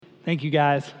Thank you,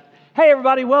 guys. Hey,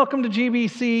 everybody, welcome to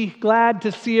GBC. Glad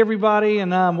to see everybody, and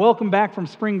welcome back from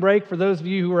spring break for those of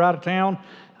you who are out of town.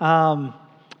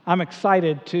 I'm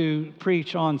excited to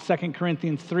preach on 2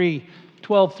 Corinthians 3,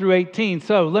 12 through 18.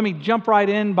 So let me jump right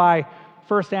in by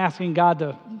first asking God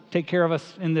to take care of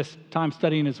us in this time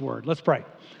studying His Word. Let's pray.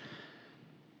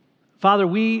 Father,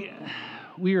 we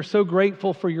are so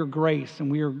grateful for your grace, and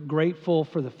we are grateful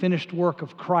for the finished work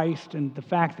of Christ and the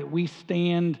fact that we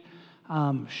stand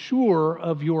sure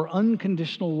of your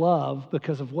unconditional love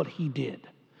because of what He did.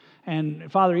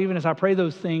 And Father, even as I pray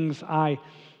those things, I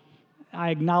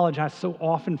acknowledge I so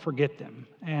often forget them,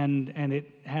 and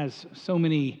it has so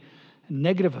many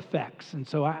negative effects. And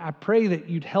so I pray that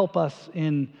you'd help us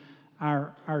in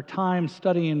our time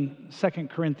studying 2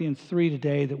 Corinthians 3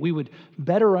 today, that we would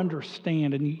better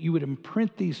understand and you would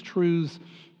imprint these truths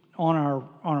on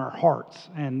our hearts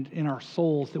and in our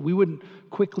souls, that we wouldn't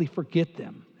quickly forget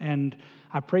them. And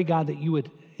I pray, God, that you would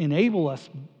enable us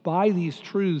by these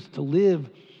truths to live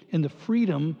in the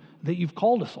freedom that you've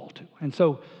called us all to. And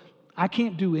so I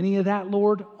can't do any of that,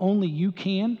 Lord. Only you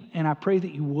can. And I pray that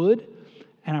you would.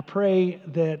 And I pray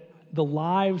that the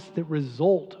lives that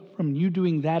result from you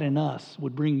doing that in us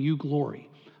would bring you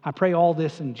glory. I pray all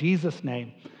this in Jesus'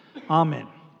 name. Amen.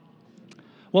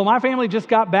 Well, my family just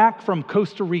got back from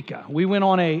Costa Rica. We went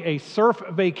on a surf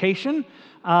vacation.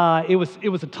 It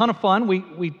was a ton of fun.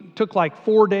 We took like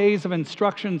 4 days of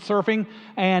instruction surfing,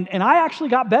 and I actually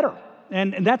got better.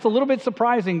 And that's a little bit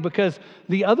surprising because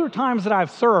the other times that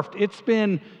I've surfed, it's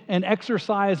been an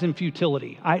exercise in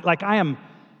futility. I am,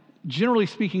 generally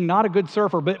speaking, not a good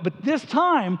surfer, but this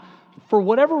time, for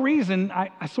whatever reason,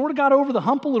 I sort of got over the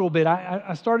hump a little bit.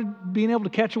 I started being able to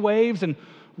catch waves and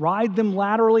ride them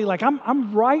laterally. Like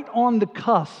I'm right on the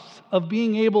cusp of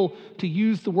being able to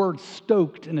use the word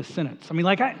stoked in a sentence. I mean,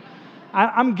 like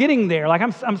I'm getting there. Like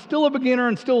I'm still a beginner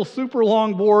and still super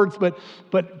long boards,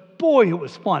 but boy, it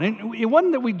was fun. And it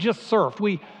wasn't that we just surfed.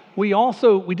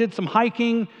 We did some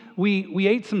hiking. We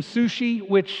ate some sushi,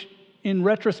 which in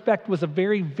retrospect was a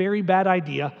very, very bad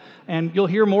idea. And you'll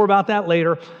hear more about that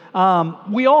later.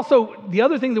 The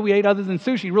other thing that we ate other than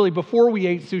sushi, really before we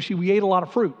ate sushi, we ate a lot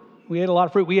of fruit.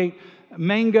 We ate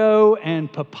mango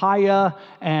and papaya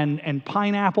and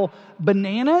pineapple.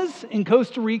 Bananas in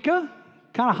Costa Rica,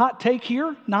 kind of hot take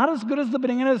here, not as good as the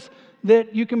bananas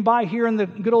that you can buy here in the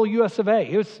good old US of A.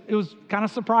 It was kind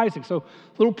of surprising. So a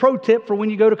little pro tip for when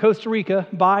you go to Costa Rica,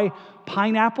 buy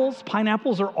pineapples.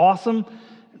 Pineapples are awesome.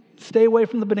 Stay away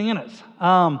from the bananas.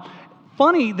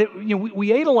 Funny that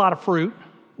we ate a lot of fruit.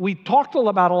 We talked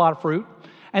about a lot of fruit.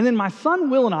 And then my son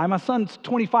Will and my son's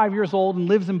 25 years old and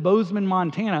lives in Bozeman,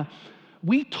 Montana.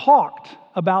 We talked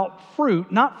about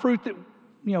fruit, not fruit that,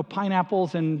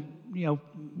 pineapples and,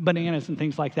 bananas and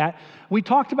things like that. We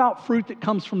talked about fruit that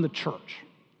comes from the church.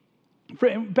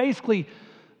 Basically,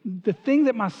 the thing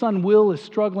that my son Will is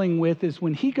struggling with is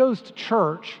when he goes to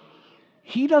church,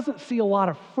 he doesn't see a lot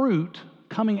of fruit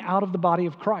coming out of the body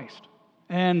of Christ.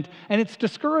 And it's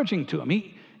discouraging to him.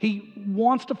 He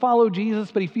wants to follow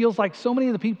Jesus, but he feels like so many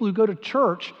of the people who go to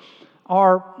church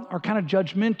are kind of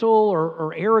judgmental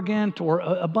or arrogant or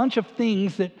a bunch of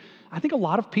things that I think a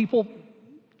lot of people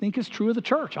think is true of the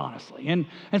church, honestly. And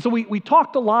so we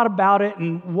talked a lot about it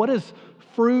and what does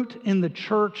fruit in the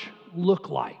church look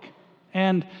like.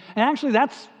 And actually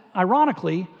that's,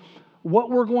 ironically, what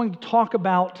we're going to talk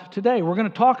about today. We're going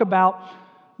to talk about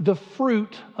the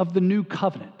fruit of the new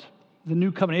covenant. The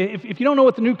new covenant. If you don't know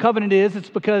what the new covenant is, it's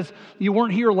because you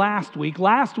weren't here last week.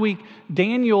 Last week,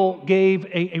 Daniel gave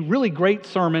a really great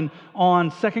sermon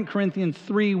on 2 Corinthians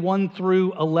 3, 1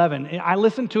 through 11. I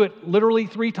listened to it literally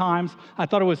 3 times. I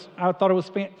thought it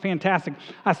was fantastic.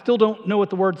 I still don't know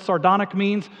what the word sardonic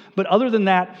means, but other than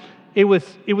that, it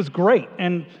was great.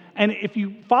 And if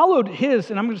you followed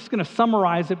his, and I'm just going to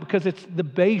summarize it because it's the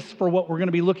base for what we're going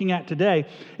to be looking at today.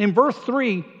 In verse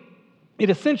 3, it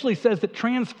essentially says that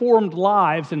transformed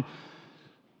lives, and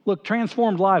look,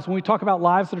 transformed lives, when we talk about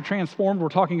lives that are transformed, we're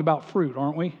talking about fruit,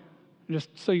 aren't we? Just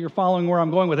so you're following where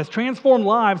I'm going with this. Transformed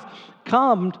lives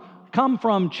come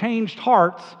from changed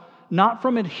hearts, not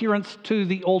from adherence to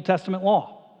the Old Testament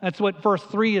law. That's what verse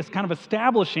 3 is kind of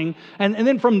establishing. And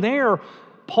then from there,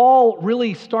 Paul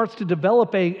really starts to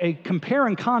develop a compare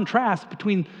and contrast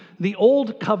between the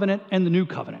Old Covenant and the New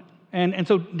Covenant. And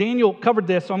so Daniel covered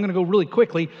this, so I'm going to go really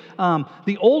quickly.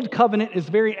 The Old Covenant is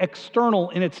very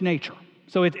external in its nature.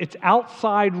 So it's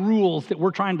outside rules that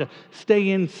we're trying to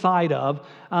stay inside of.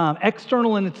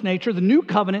 External in its nature. The New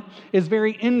Covenant is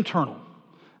very internal.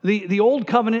 The Old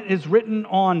Covenant is written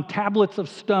on tablets of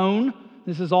stone.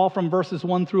 This is all from verses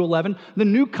 1 through 11. The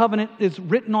New Covenant is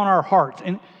written on our hearts.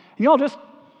 And y'all just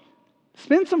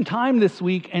spend some time this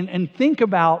week and think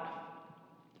about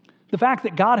the fact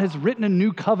that God has written a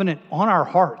new covenant on our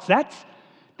hearts.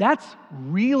 That's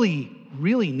really,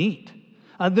 really neat.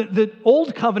 The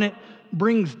old covenant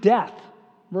brings death.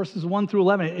 Verses 1 through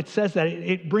 11, it says that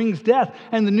it brings death,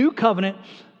 and the new covenant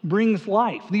brings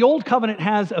life. The old covenant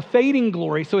has a fading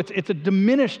glory, so it's a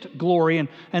diminished glory,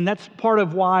 and that's part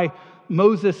of why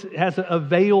Moses has a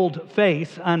veiled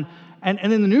face. And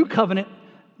in the new covenant,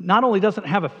 not only does it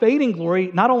have a fading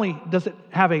glory, not only does it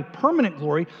have a permanent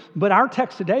glory, but our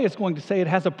text today is going to say it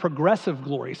has a progressive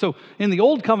glory. So in the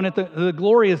old covenant, the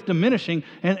glory is diminishing,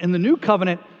 and in the new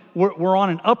covenant, we're on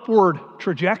an upward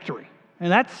trajectory.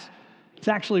 And it's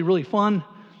actually really fun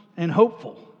and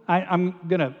hopeful. I'm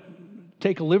going to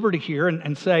take a liberty here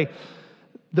and say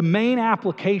the main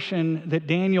application that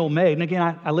Daniel made, and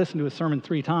again, I listened to his sermon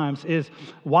 3 times, is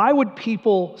why would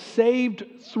people saved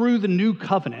through the new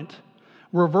covenant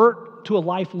revert to a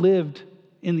life lived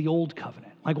in the old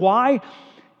covenant? Like, why,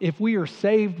 if we are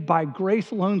saved by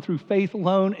grace alone, through faith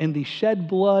alone, in the shed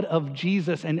blood of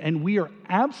Jesus, and we are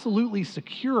absolutely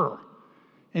secure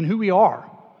in who we are,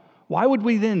 why would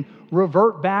we then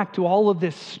revert back to all of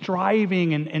this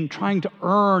striving and trying to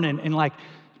earn and like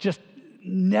just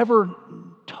never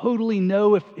totally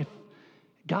know if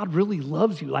God really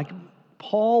loves you? Like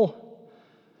Paul's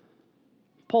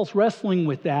wrestling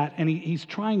with that, and he's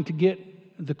trying to get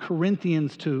the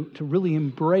Corinthians to really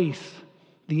embrace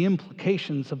the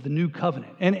implications of the new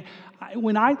covenant. And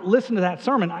when I listened to that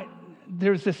sermon,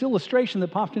 there's this illustration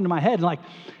that popped into my head. Like,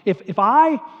 if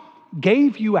I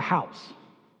gave you a house,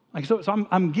 like so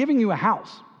I'm giving you a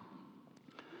house.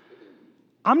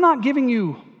 I'm not giving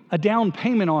you a down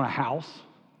payment on a house.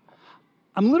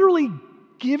 I'm literally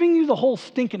giving you the whole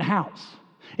stinking house.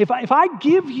 If I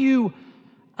give you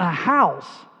a house,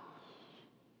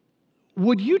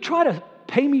 would you try to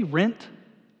pay me rent?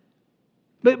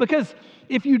 Because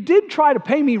if you did try to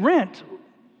pay me rent,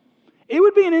 it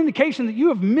would be an indication that you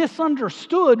have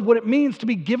misunderstood what it means to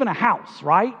be given a house,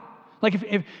 right? Like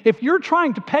if you're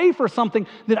trying to pay for something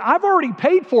that I've already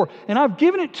paid for and I've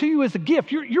given it to you as a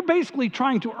gift, you're basically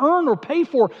trying to earn or pay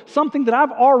for something that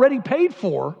I've already paid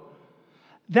for.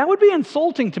 That would be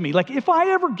insulting to me. Like, if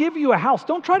I ever give you a house,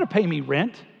 don't try to pay me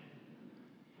rent.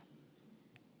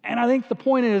 And I think the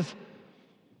point is,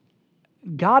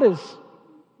 God has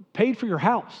paid for your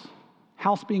house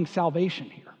being salvation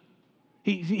here.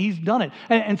 He's done it.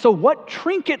 And so what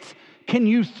trinkets can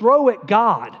you throw at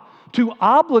God to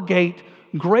obligate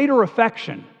greater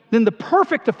affection than the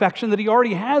perfect affection that He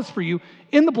already has for you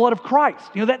in the blood of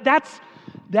Christ? You know,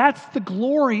 that's the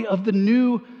glory of the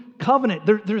new covenant.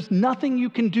 There's nothing you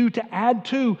can do to add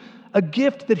to a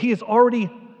gift that He has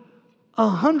already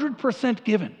 100%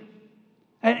 given.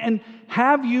 And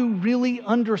have you really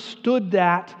understood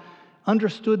that,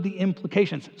 understood the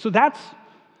implications? So that's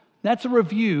a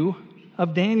review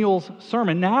of Daniel's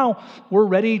sermon. Now we're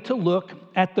ready to look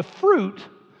at the fruit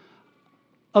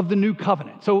of the new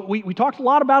covenant. So we talked a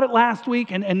lot about it last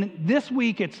week, and this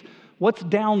week it's what's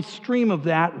downstream of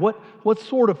that, what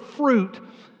sort of fruit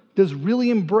does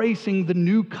really embracing the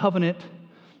new covenant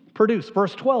produce.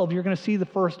 Verse 12, you're going to see the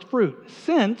first fruit.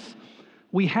 Since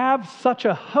we have such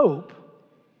a hope,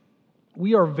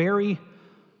 we are very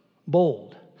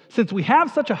bold. Since we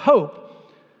have such a hope,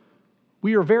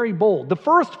 we are very bold. The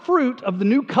first fruit of the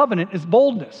new covenant is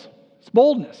boldness. It's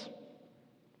boldness.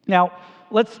 Now,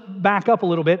 let's back up a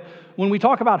little bit. When we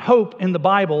talk about hope in the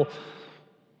Bible,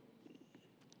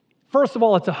 first of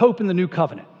all, it's a hope in the new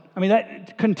covenant. I mean,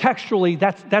 contextually,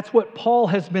 that's what Paul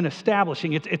has been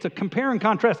establishing. It's a compare and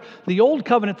contrast. The old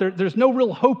covenant, there's no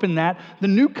real hope in that. The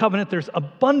new covenant, there's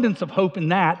abundance of hope in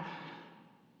that.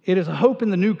 It is a hope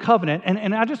in the new covenant.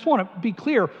 And I just want to be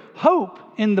clear, hope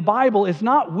in the Bible is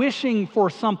not wishing for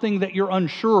something that you're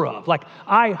unsure of. Like,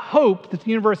 I hope that the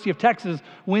University of Texas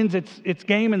wins its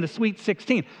game in the Sweet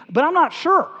 16. But I'm not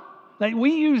sure. Like,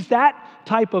 we use that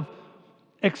type of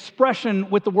expression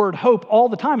with the word hope all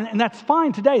the time. And that's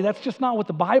fine today. That's just not what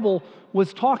the Bible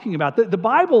was talking about. The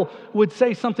Bible would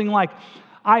say something like,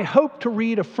 I hope to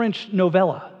read a French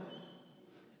novella.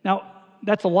 Now,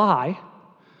 that's a lie,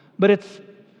 but it's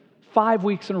 5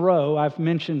 weeks in a row I've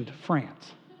mentioned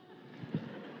France.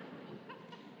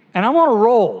 And I'm on a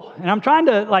roll, and I'm trying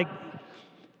to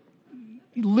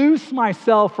loose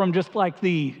myself from just like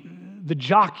the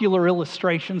jocular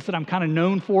illustrations that I'm kind of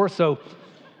known for. So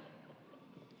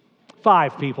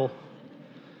 5 people.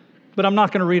 But I'm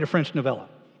not going to read a French novella.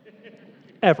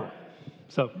 Ever.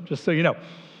 So just so you know.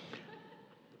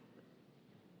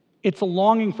 It's a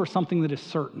longing for something that is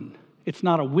certain. It's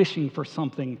not a wishing for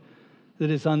something that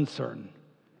is uncertain.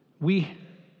 We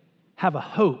have a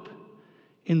hope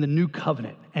in the new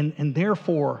covenant, and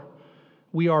therefore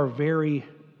we are very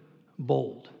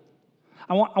bold.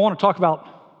 I want to talk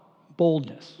about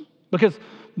boldness, because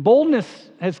boldness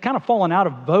has kind of fallen out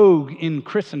of vogue in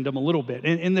Christendom a little bit.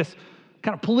 In this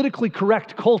kind of politically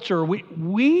correct culture,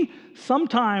 we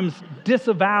sometimes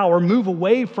disavow or move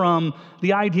away from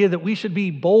the idea that we should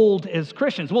be bold as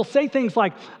Christians. We'll say things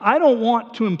like, I don't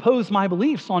want to impose my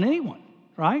beliefs on anyone,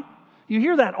 right? You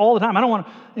hear that all the time. I don't want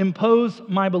to impose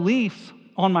my beliefs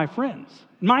on my friends.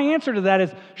 And my answer to that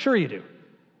is, sure you do.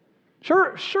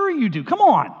 Sure you do. Come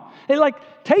on.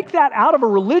 Take that out of a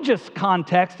religious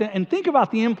context and think about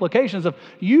the implications of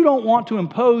you don't want to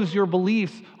impose your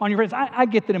beliefs on your friends. I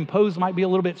get that impose might be a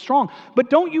little bit strong, but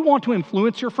don't you want to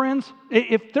influence your friends?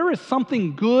 If there is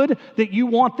something good that you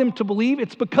want them to believe,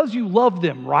 it's because you love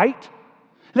them, right?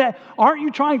 That aren't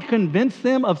you trying to convince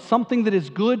them of something that is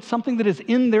good, something that is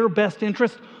in their best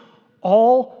interest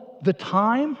all the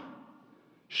time?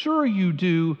 Sure you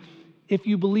do, if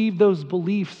you believe those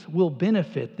beliefs will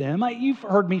benefit them. You've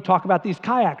heard me talk about these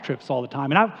kayak trips all the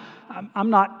time, and I'm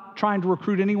not trying to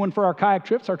recruit anyone for our kayak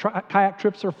trips. Our kayak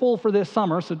trips are full for this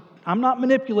summer, so I'm not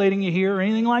manipulating you here or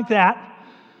anything like that.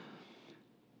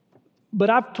 But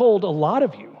I've told a lot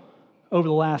of you over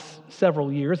the last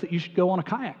several years that you should go on a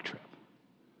kayak trip.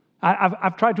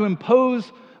 I've tried to impose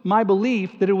my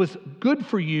belief that it was good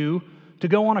for you to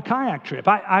go on a kayak trip.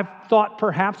 I've thought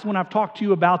perhaps when I've talked to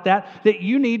you about that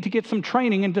you need to get some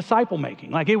training in disciple making.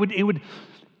 Like it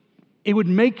would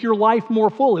make your life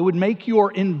more full. It would make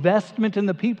your investment in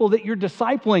the people that you're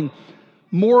discipling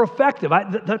more effective.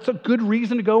 That's a good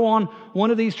reason to go on one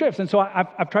of these trips. And so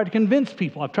I've tried to convince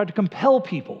people. I've tried to compel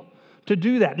people to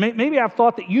do that. Maybe I've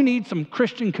thought that you need some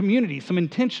Christian community, some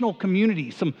intentional community,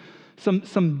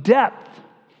 some depth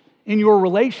in your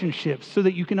relationships so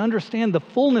that you can understand the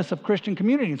fullness of Christian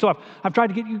community. And so I've tried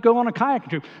to get you to go on a kayaking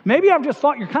trip. Maybe I've just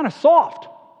thought you're kind of soft.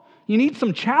 You need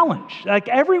some challenge. Like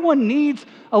everyone needs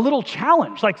a little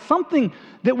challenge, like something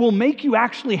that will make you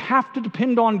actually have to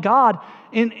depend on God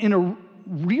in a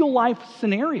real life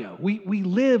scenario. We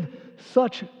live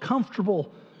such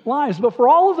comfortable lives. But for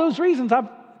all of those reasons, I've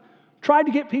tried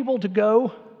to get people to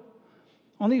go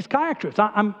on these kayak trips.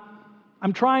 I'm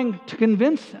trying to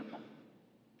convince them.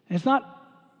 And it's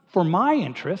not for my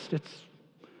interest, it's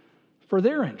for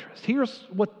their interest. Here's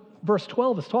what verse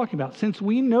 12 is talking about. Since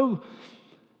we know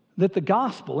that the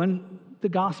gospel and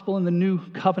the new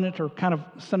covenant are kind of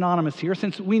synonymous here,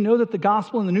 since we know that the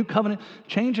gospel and the new covenant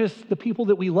changes the people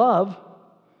that we love,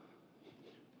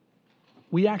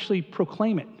 we actually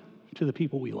proclaim it to the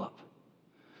people we love.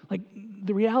 Like,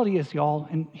 the reality is, y'all,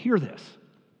 and hear this,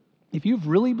 if you've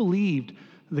really believed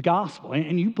the gospel,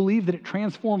 and you believe that it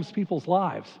transforms people's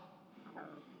lives,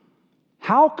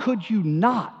 how could you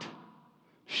not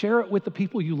share it with the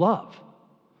people you love?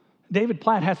 David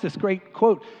Platt has this great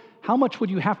quote, how much would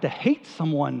you have to hate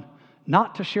someone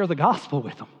not to share the gospel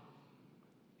with them?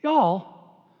 Y'all,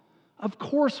 of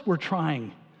course we're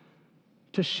trying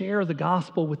to share the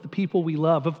gospel with the people we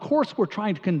love. Of course we're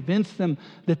trying to convince them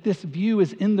that this view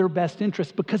is in their best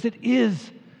interest, because it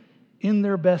is in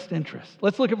their best interest.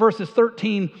 Let's look at verses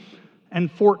 13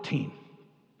 and 14.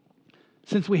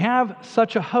 Since we have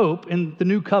such a hope in the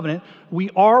new covenant,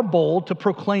 we are bold to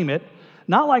proclaim it,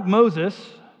 not like Moses,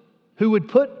 who would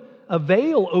put a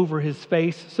veil over his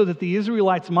face so that the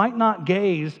Israelites might not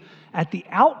gaze at the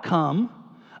outcome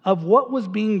of what was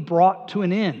being brought to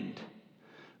an end.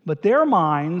 But their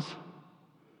minds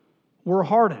were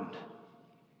hardened.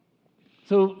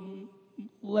 So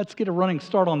let's get a running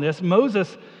start on this.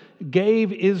 Moses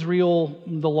gave Israel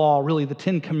the law, really the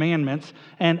 10 Commandments,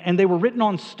 and they were written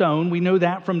on stone. We know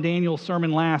that from Daniel's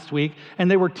sermon last week.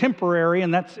 And they were temporary,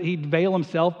 and he'd veil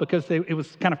himself because it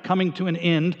was kind of coming to an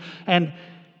end. And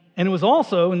it was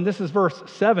also, and this is verse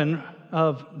 7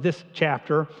 of this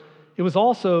chapter, it was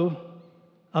also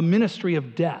a ministry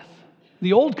of death.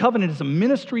 The Old Covenant is a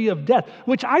ministry of death,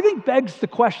 which I think begs the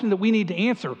question that we need to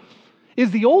answer.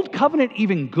 Is the Old Covenant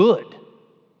even good?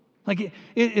 Like,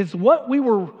 is what we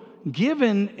were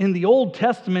given in the Old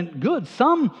Testament good?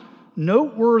 Some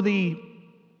noteworthy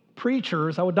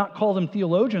preachers, I would not call them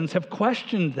theologians, have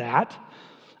questioned that.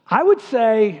 I would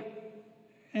say,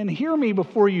 and hear me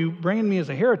before you brand me as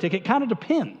a heretic, it kind of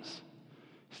depends.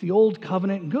 Is the Old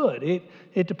Covenant good?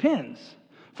 It depends.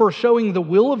 For showing the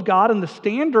will of God and the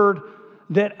standard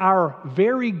that our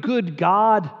very good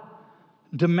God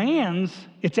demands,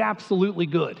 it's absolutely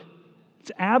good.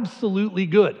 It's absolutely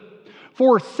good.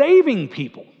 For saving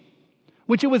people,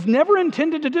 which it was never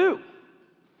intended to do,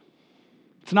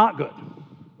 it's not good.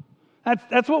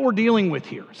 That's what we're dealing with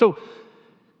here. So,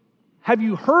 have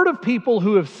you heard of people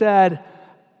who have said,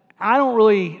 I don't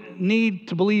really need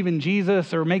to believe in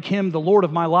Jesus or make him the Lord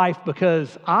of my life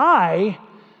because I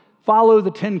follow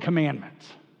the 10 Commandments.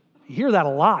 You hear that a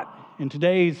lot in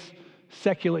today's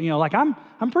secular, like I'm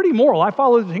pretty moral. I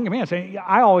follow the 10 Commandments.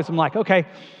 I always am like, okay,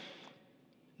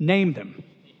 name them.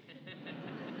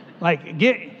 Like,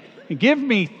 give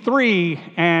me 3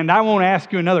 and I won't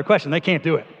ask you another question. They can't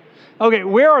do it. Okay,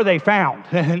 where are they found?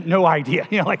 No idea.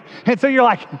 And so you're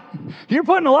like, you're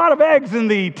putting a lot of eggs in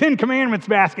the 10 Commandments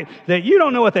basket that you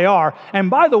don't know what they are.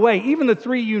 And by the way, even the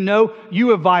 3 you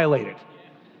have violated.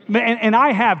 And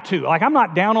I have too. Like, I'm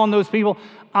not down on those people.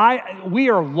 We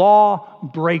are law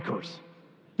breakers.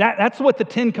 That's what the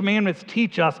 10 Commandments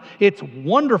teach us. It's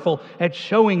wonderful at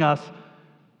showing us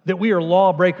that we are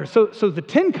law breakers. So the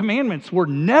 10 Commandments were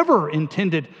never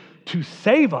intended to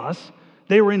save us.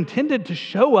 They were intended to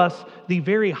show us the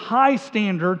very high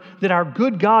standard that our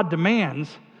good God demands.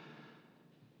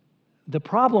 The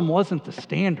problem wasn't the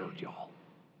standard, y'all.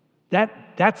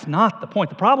 That's not the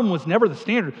point. The problem was never the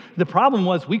standard. The problem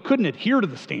was we couldn't adhere to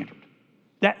the standard.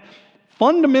 That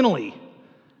fundamentally,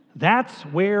 that's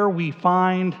where we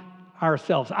find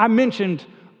ourselves. I mentioned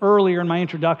earlier in my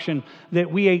introduction that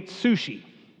we ate sushi.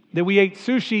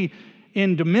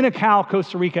 In Dominical,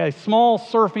 Costa Rica, a small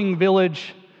surfing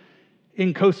village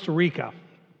in Costa Rica.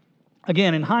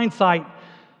 Again, in hindsight,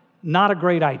 not a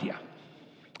great idea.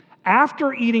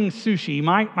 After eating sushi,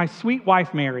 my sweet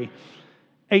wife, Mary,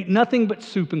 ate nothing but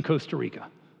soup in Costa Rica.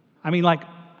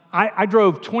 I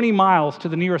drove 20 miles to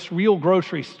the nearest real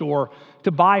grocery store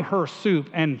to buy her soup,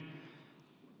 and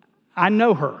I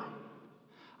know her.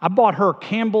 I bought her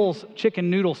Campbell's chicken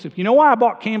noodle soup. You know why I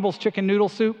bought Campbell's chicken noodle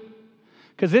soup?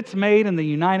 Because it's made in the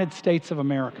United States of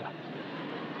America.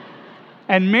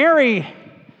 And Mary,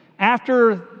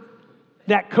 after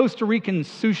that Costa Rican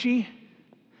sushi,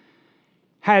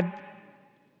 had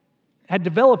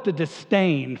developed a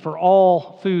disdain for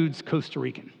all foods Costa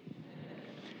Rican.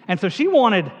 And so she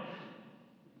wanted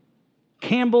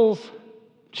Campbell's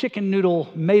chicken noodle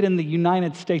made in the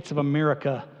United States of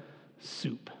America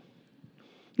soup.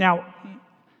 Now,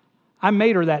 I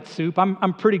made her that soup.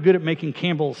 I'm pretty good at making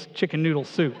Campbell's chicken noodle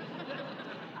soup.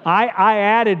 I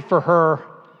added for her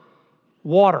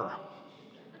water,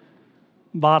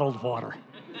 bottled water.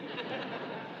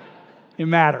 It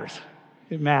matters.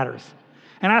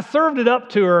 And I served it up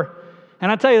to her,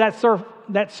 and I tell you,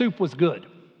 that soup was good.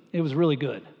 It was really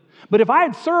good. But if I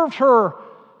had served her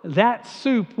that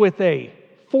soup with a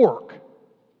fork,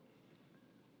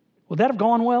 would that have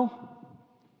gone well?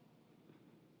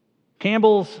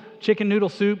 Campbell's chicken noodle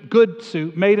soup, good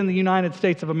soup, made in the United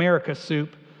States of America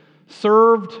soup,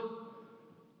 served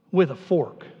with a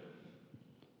fork.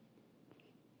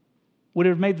 Would it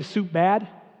have made the soup bad?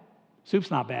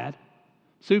 Soup's not bad.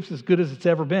 Soup's as good as it's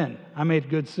ever been. I made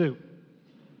good soup.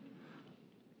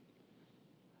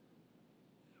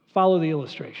 Follow the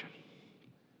illustration,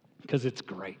 because it's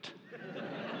great.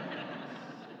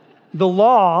 The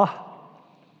law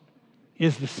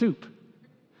is the soup.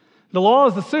 The law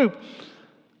is the soup,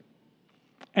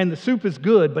 and the soup is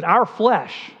good, but our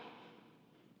flesh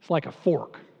is like a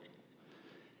fork.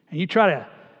 And you try to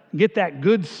get that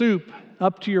good soup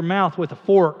up to your mouth with a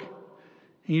fork,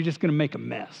 and you're just going to make a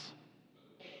mess.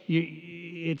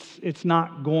 It's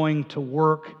not going to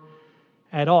work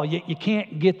at all. You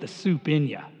can't get the soup in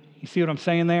you. You see what I'm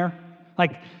saying there?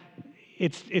 Like,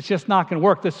 it's just not going to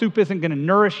work. The soup isn't going to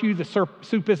nourish you. The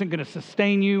soup isn't going to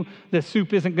sustain you. The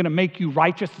soup isn't going to make you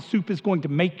righteous. The soup is going to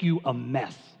make you a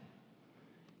mess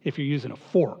if you're using a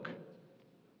fork.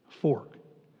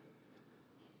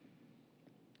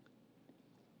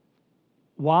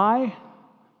 Why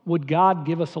would God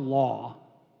give us a law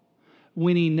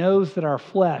when he knows that our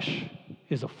flesh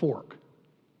is a fork?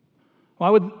 Why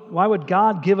would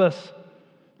God give us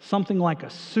something like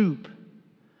a soup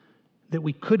that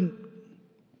we couldn't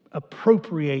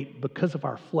appropriate because of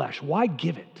our flesh? Why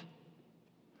give it?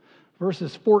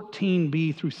 Verses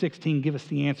 14b through 16 give us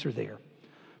the answer there.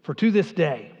 For to this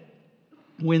day,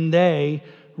 when they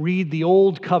read the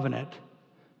old covenant,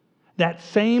 that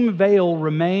same veil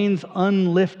remains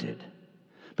unlifted,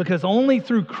 because only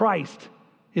through Christ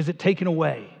is it taken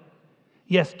away.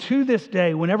 Yes, to this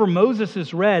day, whenever Moses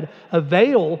is read, a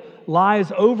veil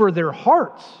lies over their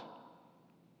hearts.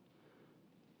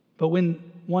 But when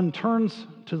one turns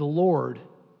to the Lord,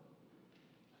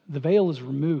 the veil is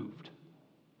removed.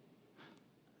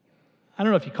 I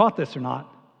don't know if you caught this or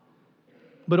not,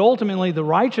 but ultimately the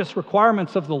righteous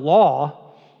requirements of the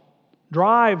law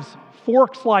drives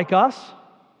forks like us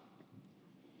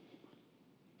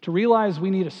to realize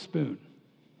we need a spoon.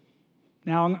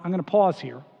 Now, I'm going to pause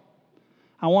here.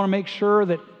 I want to make sure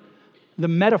that the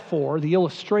metaphor, the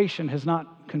illustration, has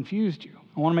not confused you.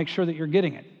 I want to make sure that you're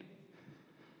getting it.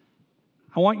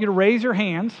 I want you to raise your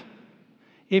hands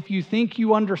if you think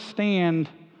you understand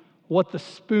what the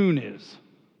spoon is.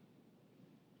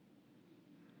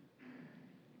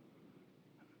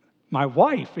 My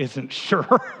wife isn't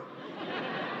sure.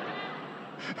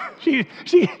 She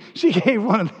gave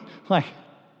one of the, like,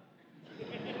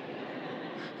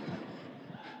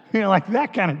 like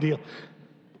that kind of deal.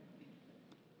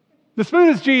 The spoon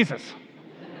is Jesus.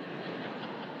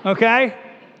 Okay?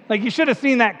 Like, you should have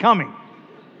seen that coming.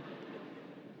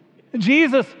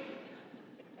 Jesus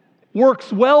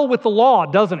works well with the law,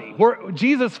 doesn't he?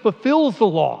 Jesus fulfills the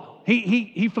law.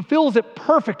 He fulfills it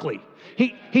perfectly.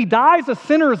 He dies a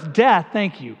sinner's death,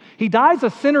 thank you. He dies a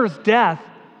sinner's death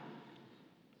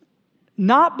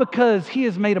not because he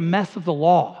has made a mess of the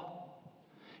law.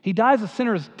 He dies a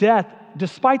sinner's death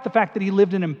despite the fact that he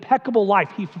lived an impeccable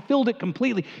life. He fulfilled it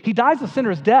completely. He dies a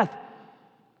sinner's death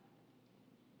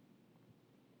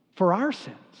for our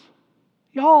sins.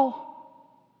 Y'all,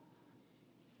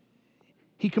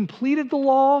 he completed the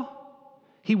law.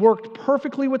 He worked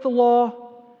perfectly with the law.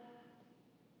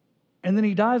 And then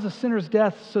he dies a sinner's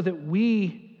death so that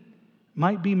we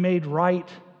might be made right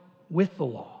with the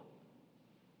law.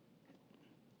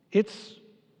 It's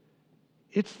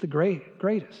the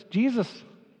greatest. Jesus,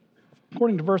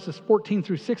 according to verses 14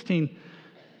 through 16,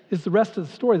 is the rest of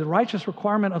the story. The righteous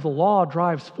requirement of the law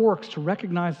drives forks to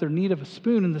recognize their need of a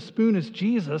spoon, and the spoon is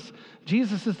Jesus.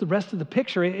 Jesus is the rest of the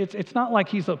picture. It's not like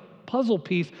he's a puzzle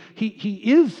piece.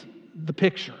 He is the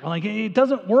picture. Like, it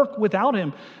doesn't work without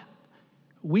him.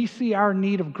 We see our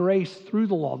need of grace through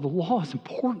the law. The law is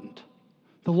important.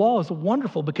 The law is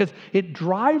wonderful because it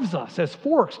drives us as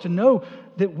forks to know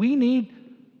that we need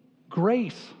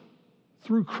grace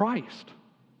through Christ.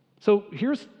 So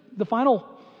here's the final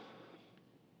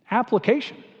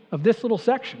application of this little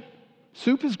section.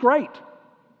 Soup is great.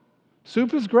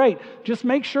 Soup is great. Just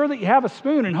make sure that you have a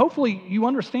spoon, and hopefully you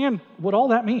understand what all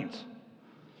that means.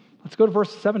 Let's go to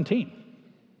verse 17.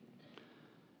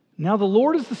 Now the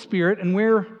Lord is the Spirit, and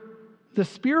where the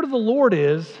Spirit of the Lord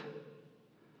is,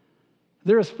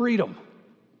 there is freedom.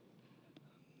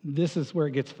 This is where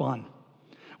it gets fun.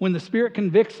 When the Spirit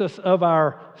convicts us of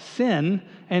our sin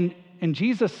and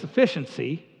Jesus'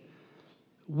 sufficiency,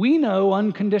 we know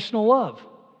unconditional love.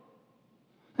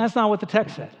 That's not what the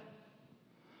text said.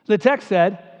 The text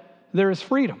said there is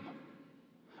freedom.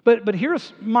 But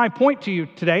here's my point to you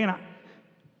today, and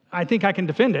I think I can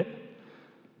defend it.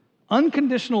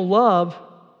 Unconditional love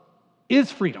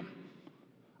is freedom.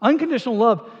 Unconditional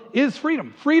love is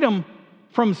freedom. Freedom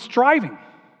from striving.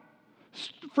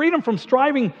 Freedom from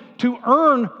striving to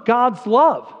earn God's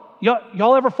love.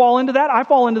 Y'all ever fall into that? I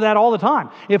fall into that all the time.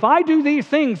 If I do these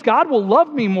things, God will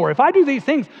love me more. If I do these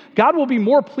things, God will be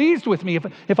more pleased with me.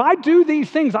 If I do these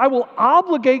things, I will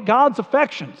obligate God's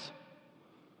affections.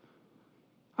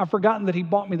 I've forgotten that He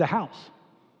bought me the house.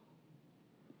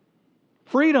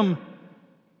 Freedom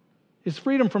is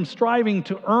freedom from striving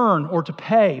to earn or to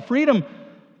pay. Freedom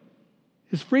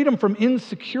is freedom from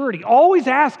insecurity. Always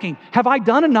asking, have I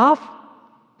done enough?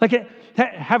 Like,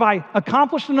 have I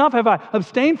accomplished enough? Have I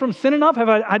abstained from sin enough? Have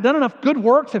I done enough good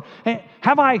works?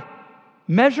 Have I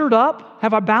measured up?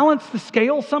 Have I balanced the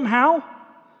scale somehow?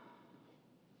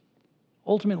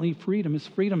 Ultimately, freedom is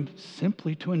freedom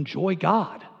simply to enjoy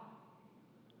God,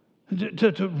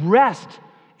 to rest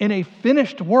in a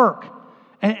finished work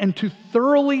and to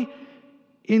thoroughly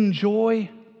enjoy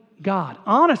God.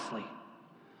 Honestly,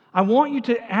 I want you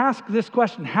to ask this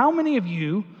question. How many of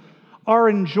you are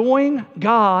enjoying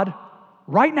God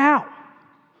right now?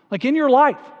 Like, in your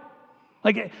life?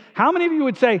 Like, how many of you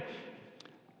would say,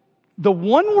 the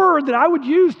one word that I would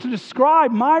use to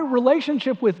describe my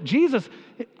relationship with Jesus,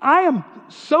 I am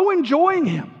so enjoying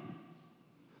Him.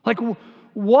 Like,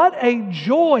 what a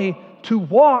joy to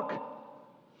walk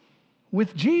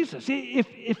with Jesus.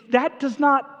 If that does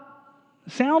not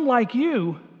sound like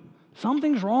you,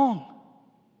 something's wrong.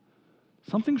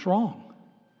 Something's wrong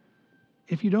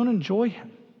if you don't enjoy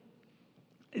Him.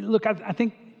 Look, I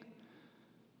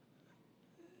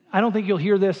don't think you'll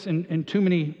hear this in too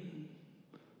many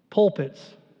pulpits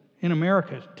in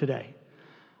America today.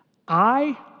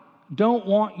 I don't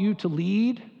want you to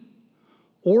lead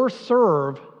or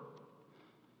serve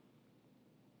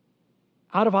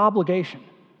out of obligation.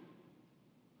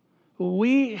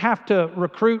 We have to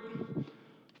recruit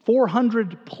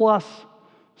 400 plus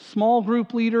small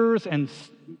group leaders and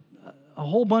a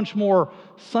whole bunch more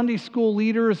Sunday school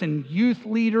leaders and youth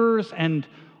leaders and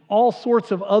all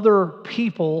sorts of other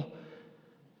people.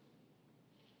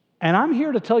 And I'm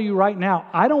here to tell you right now,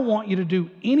 I don't want you to do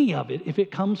any of it if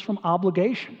it comes from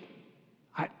obligation.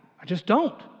 I just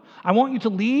don't. I want you to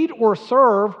lead or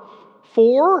serve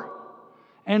for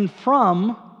and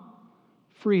from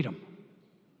freedom.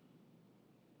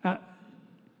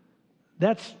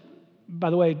 That's,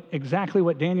 by the way, exactly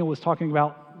what Daniel was talking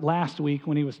about last week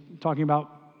when he was talking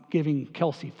about giving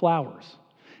Kelsey flowers.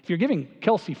 If you're giving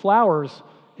Kelsey flowers,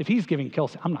 if he's giving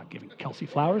Kelsey, I'm not giving Kelsey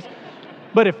flowers,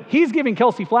 but if he's giving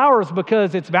Kelsey flowers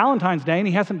because it's Valentine's Day and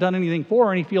he hasn't done anything for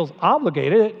her and he feels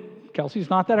obligated, Kelsey's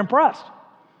not that impressed.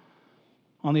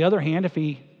 On the other hand, if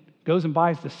he goes and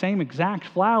buys the same exact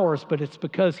flowers, but it's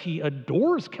because he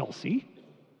adores Kelsey,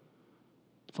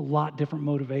 it's a lot different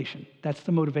motivation. That's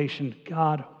the motivation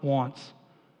God wants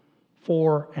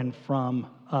for and from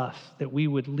us, that we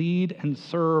would lead and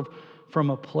serve from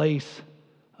a place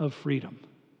of freedom.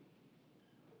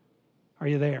 Are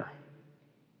you there?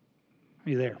 Are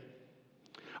you there?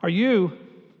 Are you,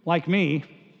 like me,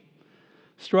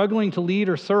 struggling to lead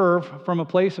or serve from a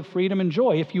place of freedom and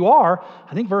joy? If you are,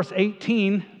 I think verse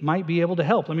 18 might be able to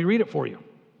help. Let me read it for you.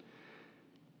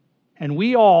 And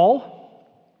we all,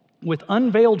 with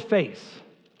unveiled face,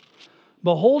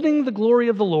 beholding the glory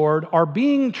of the Lord, are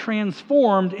being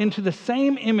transformed into the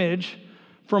same image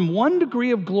from one degree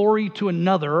of glory to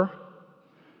another,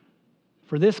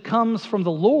 for this comes from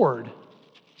the Lord,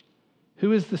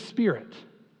 who is the Spirit.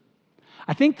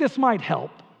 I think this might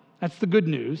help. That's the good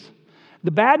news.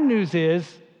 The bad news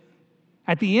is,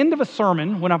 at the end of a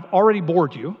sermon, when I've already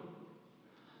bored you,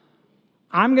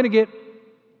 I'm going to get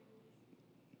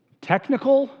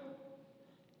technical,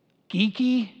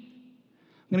 geeky.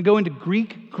 I'm going to go into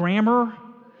Greek grammar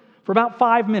for about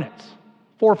 5 minutes,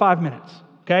 4 or 5 minutes.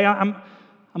 Okay, I'm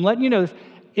letting you know this.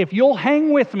 If you'll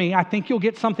hang with me, I think you'll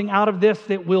get something out of this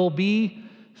that will be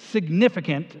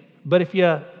significant. But if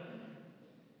you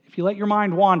let your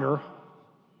mind wander,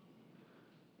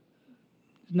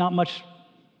 there's not much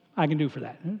I can do for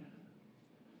that.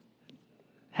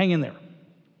 Hang in there.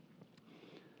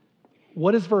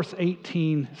 What is verse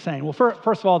 18 saying? Well,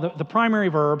 first of all, the primary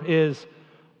verb is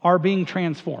are being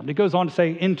transformed. It goes on to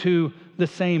say into the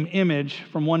same image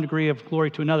from one degree of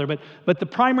glory to another. But the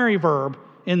primary verb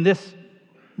in this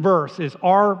verse is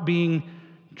are being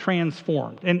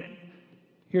transformed. And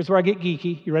here's where I get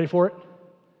geeky. You ready for it?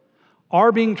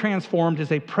 Are being transformed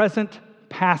is a present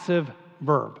passive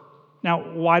verb.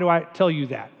 Now, why do I tell you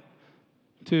that?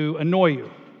 To annoy you?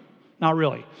 Not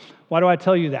really. Why do I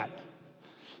tell you that?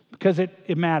 Because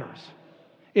it matters.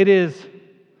 It is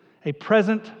a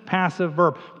present passive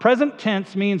verb. Present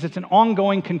tense means it's an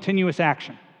ongoing, continuous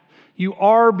action. You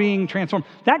are being transformed.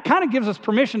 That kind of gives us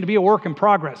permission to be a work in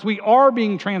progress. We are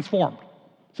being transformed.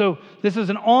 So this is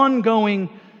an ongoing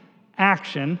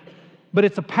action, but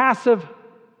it's a passive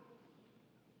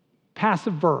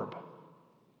verb,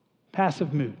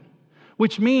 passive mood,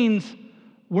 which means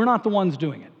we're not the ones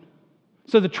doing it.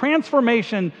 So the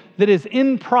transformation that is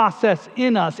in process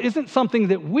in us isn't something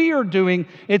that we are doing,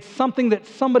 it's something that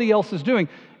somebody else is doing.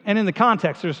 And in the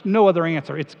context, there's no other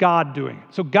answer. It's God doing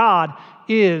it. So God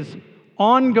is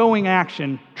ongoing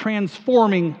action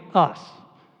transforming us.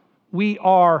 We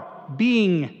are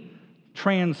being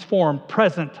transformed,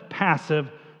 present, passive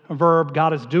verb.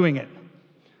 God is doing it.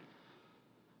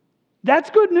 That's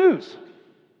good news.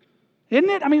 Isn't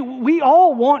it? I mean, we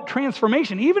all want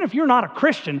transformation. Even if you're not a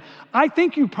Christian, I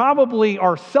think you probably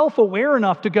are self-aware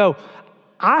enough to go,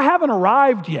 I haven't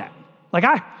arrived yet. Like,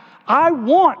 I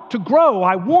want to grow.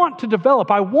 I want to develop.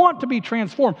 I want to be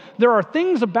transformed. There are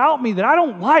things about me that I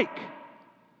don't like.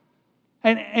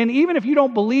 And even if you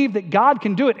don't believe that God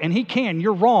can do it, and He can,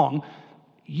 you're wrong.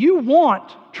 You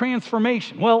want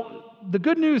transformation. Well, the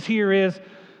good news here is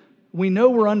we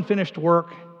know we're unfinished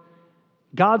work.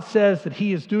 God says that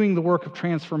He is doing the work of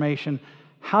transformation.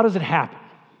 How does it happen?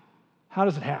 How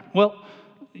does it happen? Well,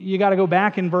 you got to go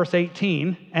back in verse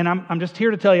 18, and I'm just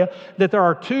here to tell you that there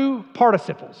are two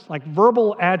participles, like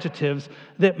verbal adjectives,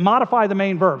 that modify the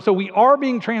main verb. So we are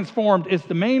being transformed is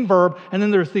the main verb, and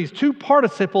then there's these two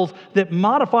participles that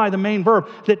modify the main verb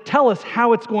that tell us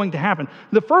how it's going to happen.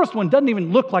 The first one doesn't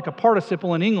even look like a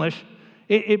participle in English.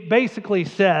 It basically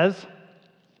says,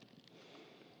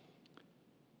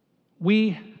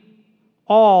 we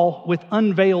all with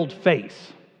unveiled face.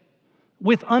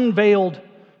 With unveiled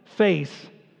face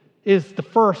is the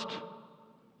first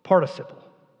participle.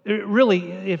 It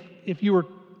really, if you were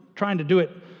trying to do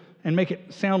it and make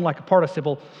it sound like a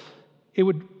participle, it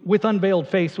would, with unveiled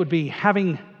face, would be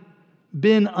having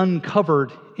been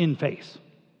uncovered in face.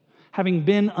 Having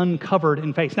been uncovered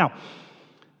in face. Now,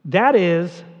 that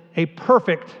is a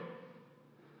perfect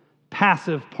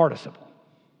passive participle.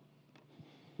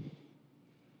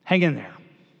 Hang in there.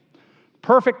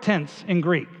 Perfect tense in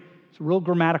Greek. It's a real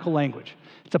grammatical language.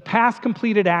 It's a past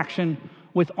completed action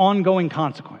with ongoing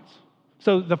consequence.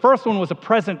 So the first one was a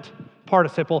present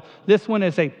participle. This one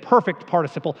is a perfect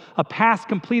participle, a past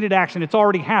completed action. It's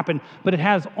already happened, but it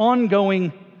has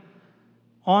ongoing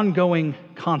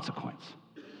consequence.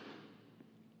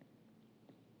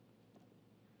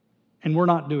 And we're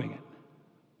not doing it.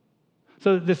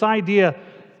 So this idea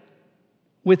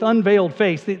with unveiled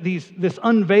face, this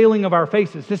unveiling of our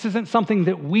faces, this isn't something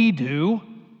that we do.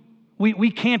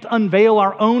 We can't unveil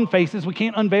our own faces. We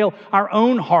can't unveil our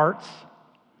own hearts.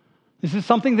 This is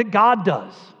something that God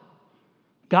does.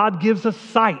 God gives us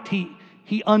sight.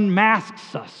 He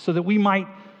unmasks us so that we might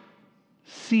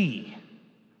see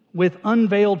with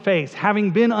unveiled face,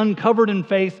 having been uncovered in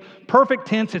face, perfect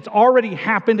tense, it's already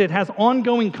happened, it has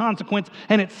ongoing consequence,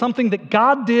 and it's something that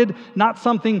God did, not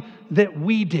something that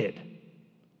we did.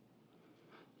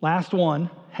 Last one,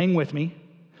 hang with me.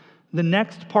 The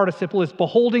next participle is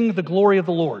beholding the glory of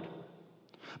the Lord.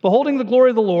 Beholding the glory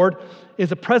of the Lord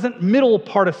is a present middle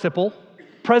participle.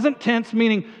 Present tense,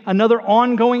 meaning another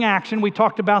ongoing action. We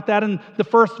talked about that in the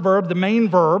first verb, the main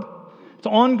verb. It's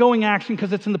ongoing action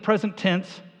because it's in the present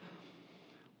tense.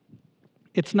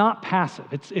 It's not passive.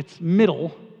 It's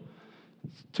middle.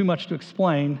 It's too much to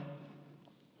explain.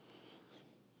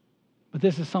 But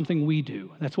this is something we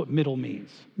do. That's what middle means.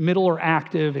 Middle or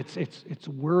active, it's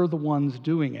we're the ones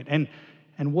doing it. And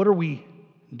what are we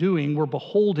doing? We're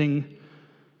beholding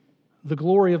the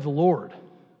glory of the Lord.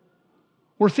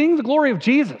 We're seeing the glory of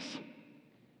Jesus.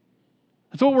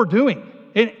 That's what we're doing.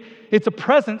 It's a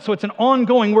present, so it's an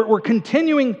ongoing. We're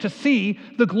continuing to see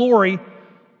the glory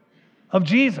of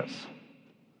Jesus.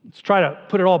 Let's try to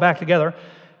put it all back together.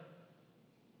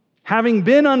 Having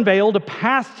been unveiled, a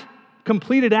past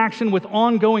completed action with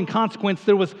ongoing consequence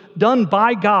that was done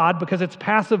by God because it's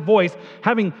passive voice.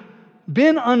 Having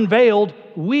been unveiled,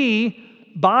 we,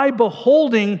 by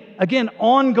beholding, again,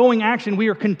 ongoing action, we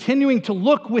are continuing to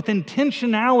look with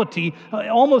intentionality,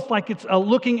 almost like it's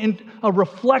looking in a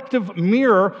reflective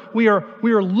mirror. We are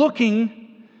looking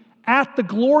at the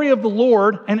glory of the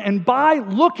Lord, and by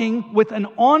looking with an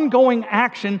ongoing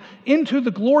action into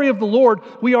the glory of the Lord,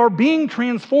 we are being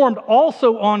transformed,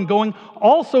 also ongoing,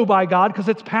 also by God, because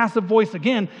it's passive voice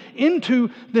again, into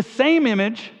the same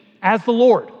image as the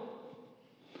Lord.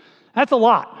 That's a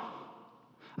lot.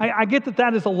 I get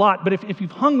that is a lot, but if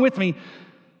you've hung with me,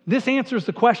 this answers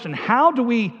the question, how do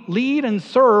we lead and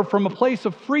serve from a place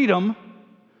of freedom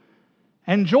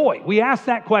and joy? We ask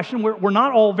that question. We're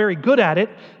not all very good at it.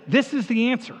 This is the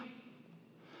answer.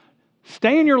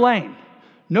 Stay in your lane.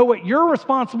 Know what you're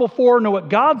responsible for. Know what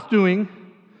God's doing.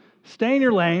 Stay in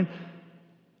your lane.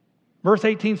 Verse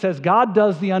 18 says, God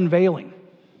does the unveiling.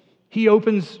 He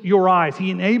opens your eyes.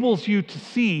 He enables you to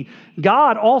see.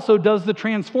 God also does the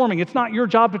transforming. It's not your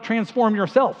job to transform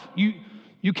yourself.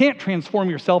 You can't transform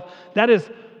yourself. That is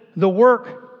the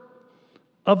work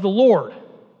of the Lord.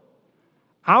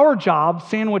 Our job,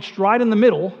 sandwiched right in the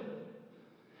middle,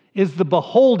 is the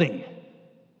beholding.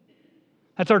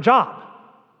 That's our job.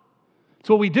 It's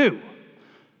what we do.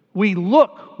 We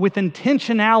look with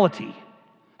intentionality,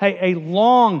 a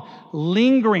long,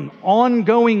 lingering,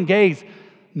 ongoing gaze.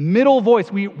 Middle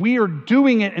voice, we are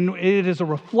doing it, and it is a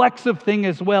reflexive thing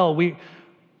as well. We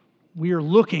are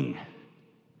looking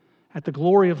at the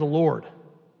glory of the Lord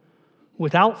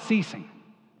without ceasing.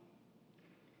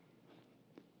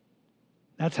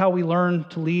 That's how we learn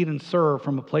to lead and serve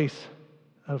from a place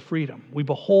of freedom. We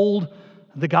behold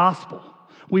the gospel.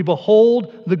 We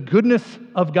behold the goodness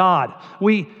of God.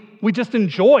 We just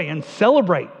enjoy and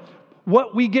celebrate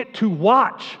what we get to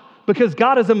watch because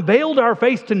God has unveiled our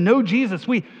face to know Jesus.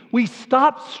 We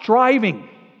stop striving.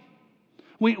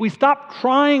 We stop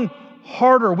trying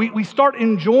harder. We start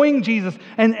enjoying Jesus.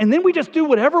 And then we just do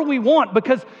whatever we want,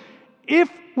 because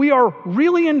if we are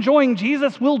really enjoying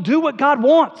Jesus, we'll do what God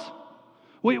wants.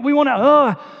 We want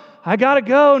to, I got to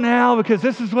go now because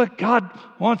this is what God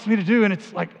wants me to do. And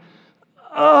it's like,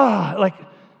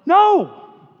 no.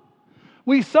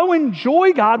 We so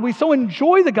enjoy God. We so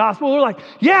enjoy the gospel. We're like,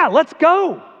 yeah, let's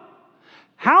go.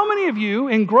 How many of you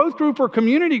in growth group or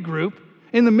community group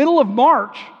in the middle of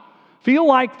March feel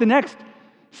like the next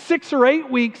 6 or 8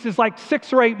 weeks is like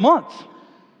 6 or 8 months?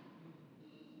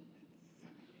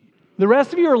 The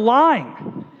rest of you are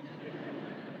lying.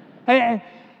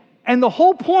 And the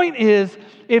whole point is,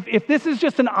 if this is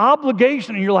just an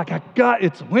obligation and you're like,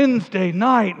 it's Wednesday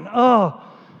night, and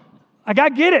I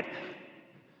get it.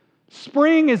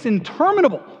 Spring is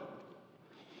interminable.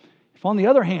 If on the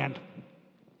other hand,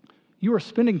 you are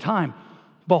spending time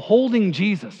beholding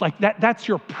Jesus, like that's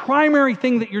your primary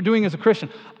thing that you're doing as a Christian.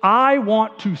 I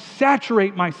want to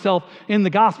saturate myself in the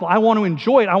gospel. I want to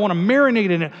enjoy it. I want to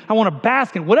marinate in it. I want to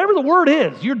bask in it. Whatever the word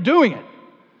is, you're doing it.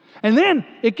 And then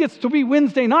it gets to be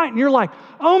Wednesday night, and you're like,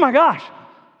 oh my gosh,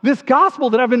 this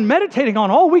gospel that I've been meditating on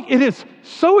all week, it is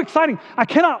so exciting. I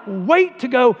cannot wait to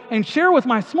go and share with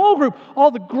my small group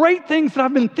all the great things that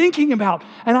I've been thinking about.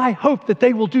 And I hope that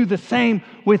they will do the same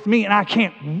with me, and I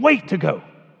can't wait to go.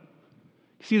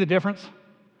 See the difference?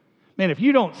 Man, if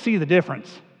you don't see the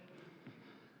difference,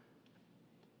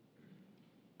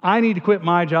 I need to quit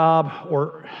my job,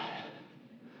 or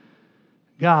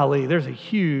golly, there's a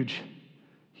huge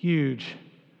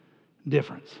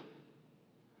difference.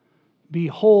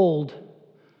 Behold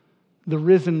the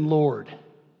risen Lord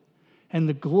and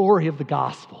the glory of the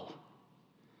gospel.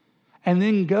 And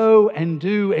then go and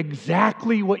do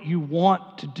exactly what you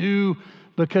want to do,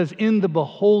 because in the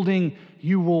beholding,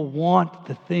 you will want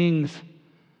the things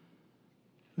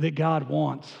that God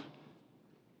wants.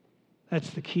 That's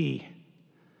the key.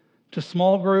 To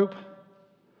small group,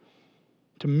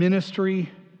 to ministry,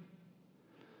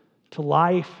 to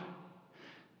life.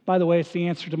 By the way, it's the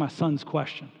answer to my son's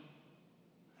question.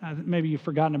 Maybe you've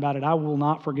forgotten about it. I will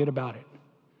not forget about it.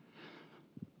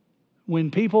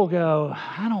 When people go,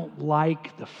 I don't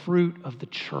like the fruit of the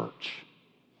church,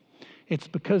 it's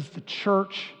because the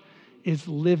church is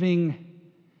living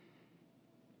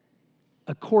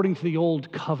according to the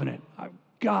old covenant. I've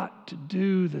got to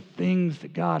do the things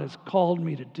that God has called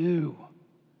me to do,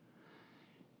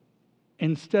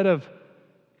 instead of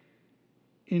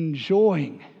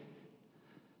enjoying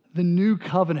the new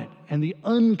covenant and the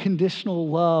unconditional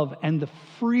love and the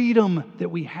freedom that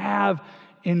we have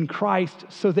in Christ,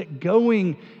 so that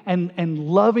going and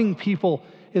loving people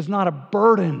is not a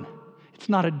burden, it's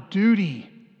not a duty,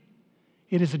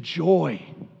 it is a joy.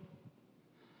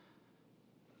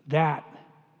 That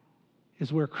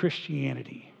is where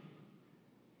Christianity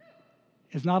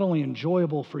is not only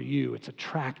enjoyable for you, it's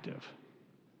attractive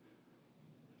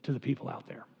to the people out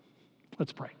there.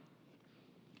 Let's pray.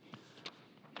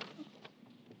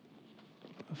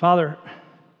 Father,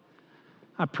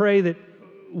 I pray that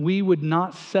we would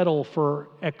not settle for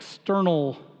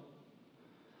external,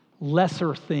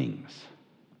 lesser things.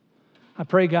 I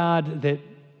pray, God, that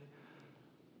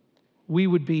we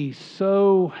would be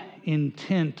so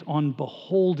intent on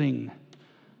beholding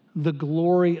the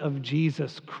glory of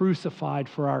Jesus crucified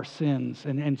for our sins,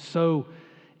 and so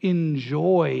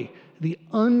enjoy the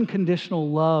unconditional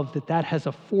love that has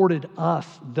afforded us,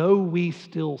 though we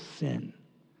still sin.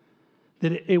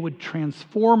 That it would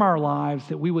transform our lives,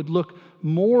 that we would look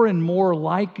more and more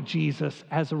like Jesus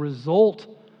as a result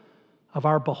of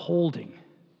our beholding.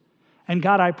 And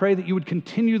God, I pray that you would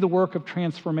continue the work of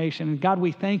transformation. And God,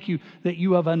 we thank you that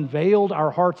you have unveiled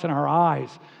our hearts and our eyes,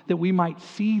 that we might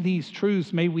see these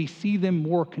truths. May we see them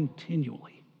more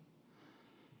continually.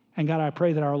 And God, I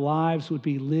pray that our lives would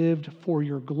be lived for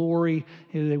your glory,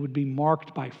 that they would be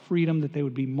marked by freedom, that they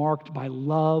would be marked by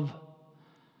love,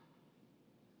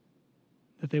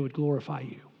 that they would glorify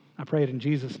you. I pray it in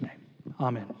Jesus' name.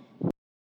 Amen.